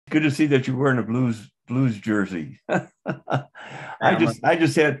good to see that you're wearing a Blues jersey. I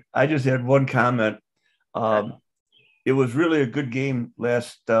just had one comment. Um, it was really a good game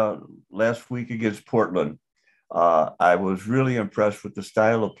last week against Portland. I was really impressed with the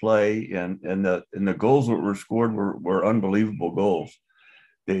style of play, and the goals that were scored were unbelievable goals.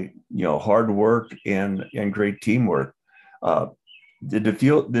 They, hard work and great teamwork. Uh, did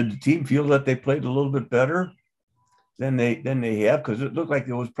the team feel that they played a little bit better than they have? Because it looked like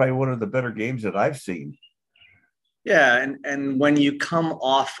it was probably one of the better games that I've seen. Yeah, and when you come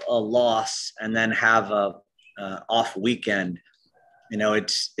off a loss and then have a off weekend,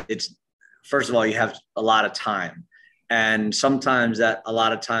 it's first of all, you have a lot of time, and sometimes that a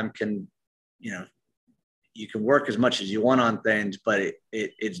lot of time can, you can work as much as you want on things, but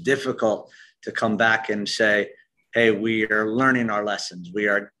it's difficult to come back and say, hey, we are learning our lessons, we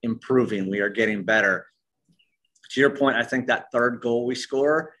are improving, we are getting better. To your point, I think that third goal we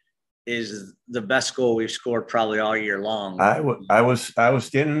score is the best goal we've scored probably all year long. I was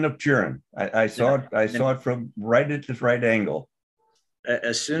standing up cheering. I saw it from right at this right angle.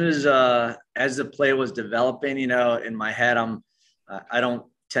 As soon as the play was developing, in my head, I don't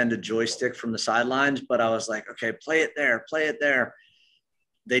tend to joystick from the sidelines, but I was like, okay, play it there.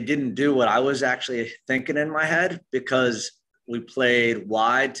 They didn't do what I was actually thinking in my head, because we played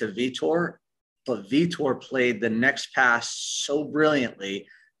wide to Vitor, but Vitor played the next pass so brilliantly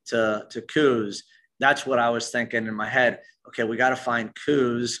to Kuz. That's what I was thinking in my head. Okay, we got to find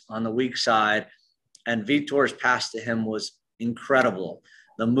Kuz on the weak side, and Vitor's pass to him was incredible.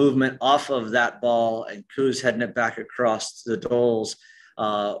 The movement off of that ball and Kuz heading it back across the goals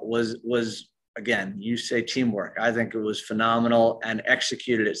was again, you say teamwork. I think it was phenomenal and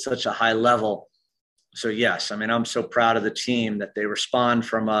executed at such a high level. So yes, I mean, I'm so proud of the team that they respond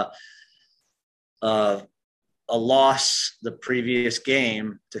from a loss the previous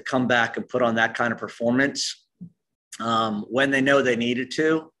game to come back and put on that kind of performance when they know they needed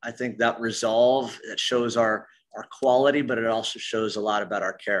to. I think that resolve, that shows our quality, but it also shows a lot about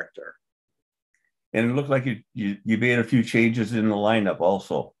our character. And it looked like you made a few changes in the lineup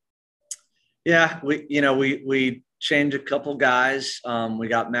also. Yeah, we changed a couple guys. We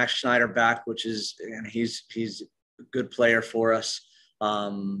got Max Schneider back, and he's a good player for us.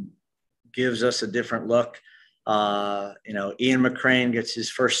 Gives us a different look. Ian McCrane gets his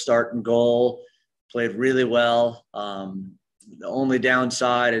first start and goal, played really well. The only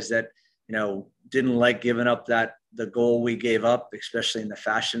downside is that, didn't like giving up the goal we gave up, especially in the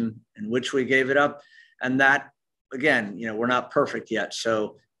fashion in which we gave it up. And that, again, we're not perfect yet.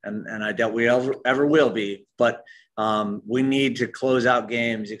 So, and I doubt we ever will be, but we need to close out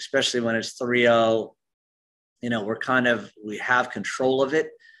games, especially when it's 3-0. We have control of it.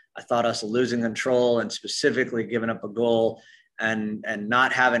 I thought us losing control and specifically giving up a goal and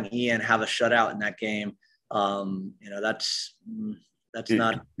not having Ian have a shutout in that game.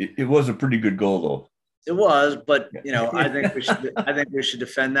 It was a pretty good goal though. It was, but I think we should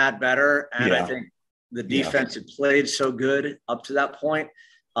defend that better. And yeah. I think the defense had played so good up to that point.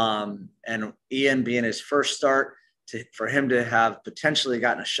 And Ian being his first start, for him to have potentially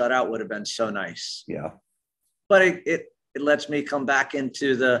gotten a shutout would have been so nice. Yeah. But it lets me come back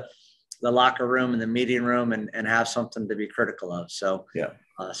into the locker room and the meeting room and have something to be critical of. So yeah,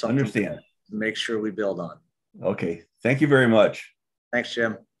 understand. To make sure we build on. Okay. Thank you very much. Thanks,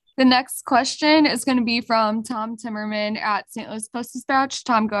 Jim. The next question is going to be from Tom Timmerman at St. Louis Post-Dispatch.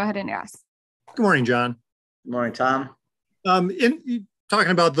 Tom, go ahead and ask. Good morning, John. Good morning, Tom. In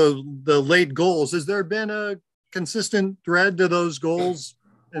talking about the late goals, has there been a consistent thread to those goals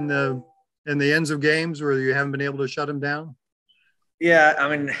in the ends of games where you haven't been able to shut them down? Yeah, I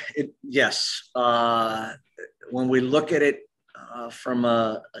mean, yes. When we look at it from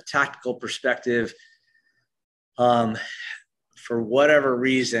a tactical perspective, for whatever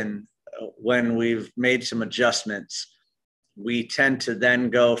reason, when we've made some adjustments, we tend to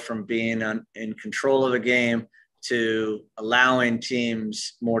then go from being in control of a game to allowing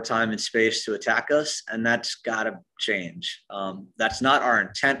teams more time and space to attack us. And that's got to change. That's not our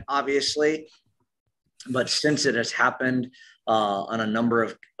intent, obviously, but since it has happened on a number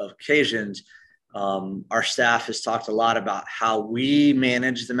of occasions, our staff has talked a lot about how we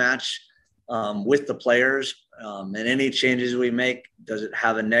manage the match with the players, and any changes we make, does it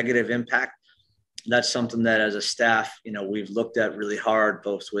have a negative impact? That's something that as a staff, we've looked at really hard,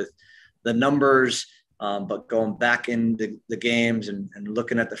 both with the numbers, but going back in the games and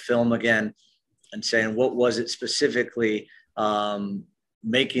looking at the film again and saying, what was it specifically,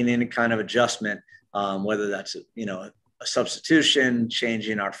 making any kind of adjustment, whether that's, a substitution,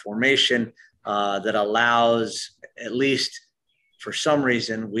 changing our formation that allows at least for some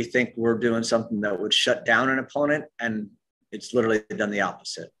reason, we think we're doing something that would shut down an opponent, and it's literally done the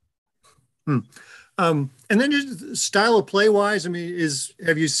opposite. And then just style of play wise, I mean,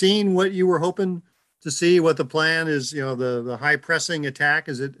 have you seen what you were hoping to see, what the plan is, the high pressing attack?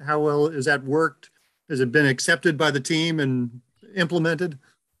 How well has that worked? Has it been accepted by the team and implemented?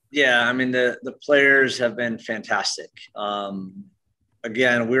 Yeah, I mean, the players have been fantastic.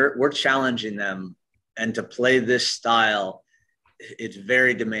 Again, we're challenging them, and to play this style, it's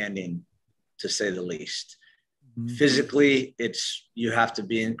very demanding, to say the least. Mm-hmm. Physically, you have to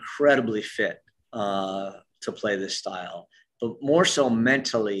be incredibly fit to play this style, but more so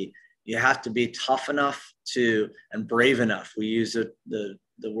mentally, you have to be tough enough and brave enough. We use the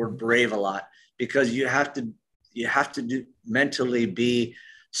word brave a lot, because you have to mentally be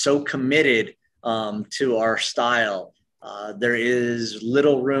so committed to our style. There is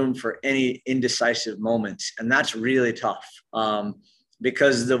little room for any indecisive moments, and that's really tough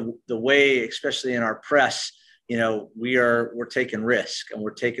because the way, especially in our press, we're taking risk, and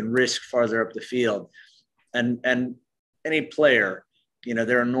we're taking risk farther up the field. And any player,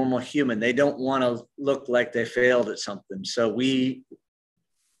 they're a normal human. They don't want to look like they failed at something. So we,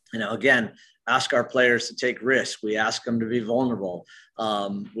 again, ask our players to take risks. We ask them to be vulnerable.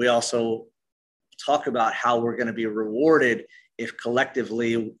 We also talk about how we're going to be rewarded if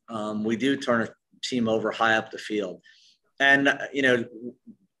collectively we do turn a team over high up the field. And,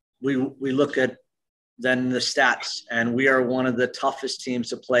 we look at then the stats, and we are one of the toughest teams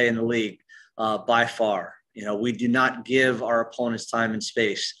to play in the league by far. We do not give our opponents time and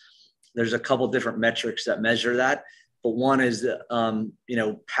space. There's a couple different metrics that measure that, but one is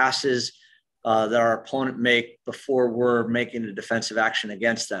passes that our opponent make before we're making a defensive action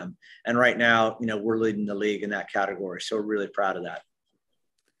against them. And right now, we're leading the league in that category. So we're really proud of that.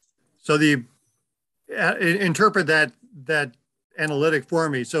 So interpret that analytic for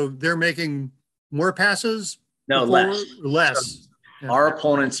me. So they're making more passes? No, less. So our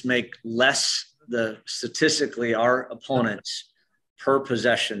opponents make less. Statistically, our opponents per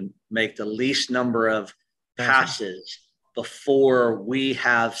possession make the least number of passes before we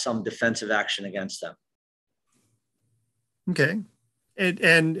have some defensive action against them. Okay.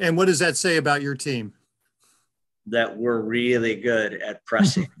 And what does that say about your team? That we're really good at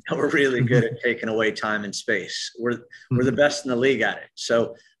pressing. We're really good at taking away time and space. We're the best in the league at it.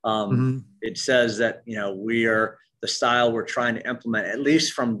 So it says that, we are the style we're trying to implement, at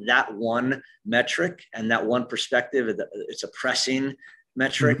least from that one metric and that one perspective. It's a pressing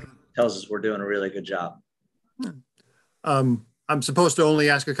metric, tells us we're doing a really good job. I'm supposed to only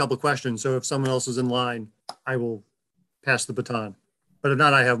ask a couple of questions. So if someone else is in line, I will pass the baton. But if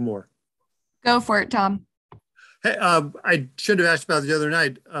not, I have more. Go for it, Tom. Hey, I should have asked about the other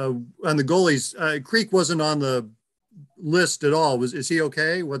night on the goalies. Creek wasn't on the list at all. Is he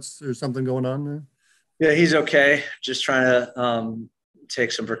okay? There's something going on there? Yeah, he's okay. Just trying to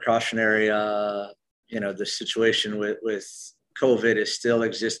take some precautionary. The situation with COVID is still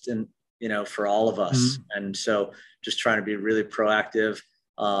existent, for all of us, and so just trying to be really proactive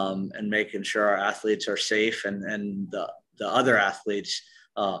and making sure our athletes are safe and the other athletes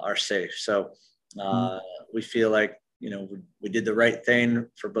are safe. So. We feel like, we did the right thing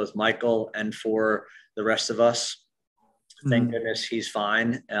for both Michael and for the rest of us. Thank goodness he's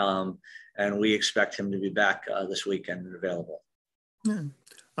fine. And we expect him to be back this weekend and available.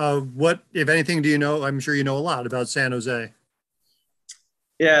 What, if anything, do you know? I'm sure you know a lot about San Jose.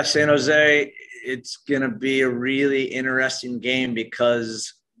 Yeah, San Jose, it's going to be a really interesting game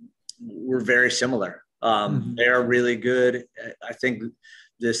because we're very similar. They are really good. I think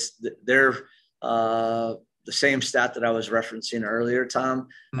they're the same stat that I was referencing earlier, Tom.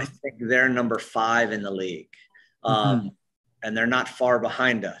 I think they're number 5 in the league, and they're not far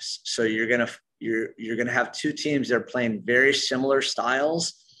behind us. So you're gonna have two teams that are playing very similar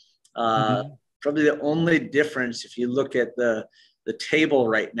styles. Probably the only difference, if you look at the table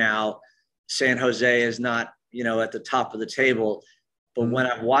right now, San Jose is not at the top of the table. But when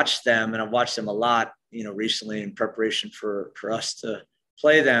I've watched them, and I've watched them a lot, recently in preparation for us to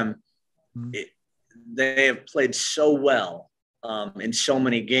play them. They have played so well in so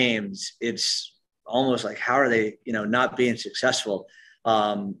many games. It's almost like, how are they, not being successful?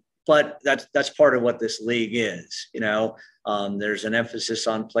 But that's part of what this league is. There's an emphasis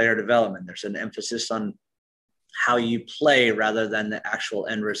on player development. There's an emphasis on how you play rather than the actual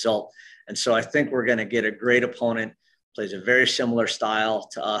end result. And so I think we're going to get a great opponent, plays a very similar style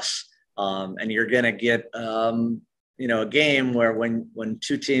to us, and you're going to get a game where when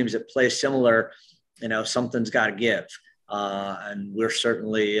two teams that play similar, something's got to give. And we're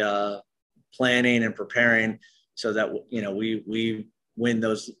certainly planning and preparing so that, you know, we win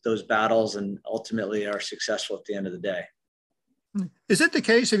those battles and ultimately are successful at the end of the day. Is it the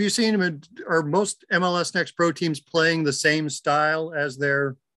case? Have you seen, are most MLS Next Pro teams playing the same style as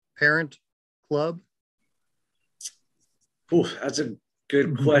their parent club? Ooh, that's a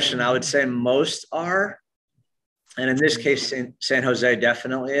good question. I would say most are. And in this case, San Jose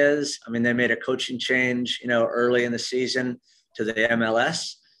definitely is. I mean, they made a coaching change, you know, early in the season to the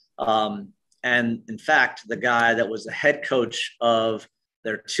MLS. And in fact, the guy that was the head coach of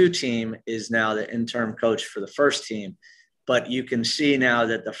their 2 team is now the interim coach for the first team. But you can see now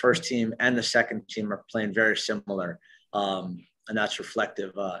that the first team and the second team are playing very similar. And that's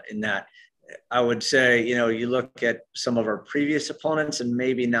reflective in that. I would say, you know, you look at some of our previous opponents and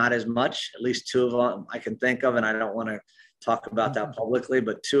maybe not as much, at least 2 of them I can think of, and I don't want to talk about that publicly,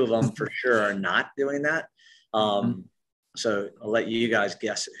 but 2 of them for sure are not doing that. So I'll let you guys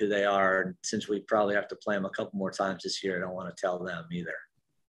guess who they are. And since we probably have to play them a couple more times this year, I don't want to tell them either.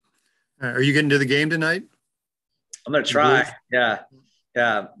 Are you getting to the game tonight? I'm going to try. Yeah.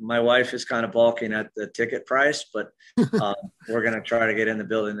 My wife is kind of balking at the ticket price, but we're going to try to get in the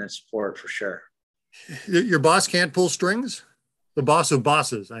building and support for sure. Your boss can't pull strings? The boss of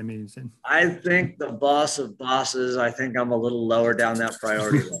bosses, I mean. I think the boss of bosses, I think I'm a little lower down that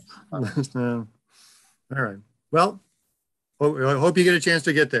priority list. All right. Well, I hope you get a chance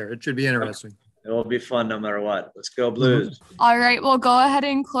to get there. It should be interesting. It will be fun no matter what. Let's go Blues. All right, we'll go ahead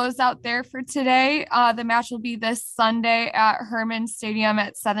and close out there for today. The match will be this Sunday at Herman Stadium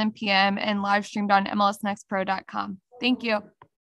at 7 p.m. and live streamed on MLSnextPro.com. Thank you.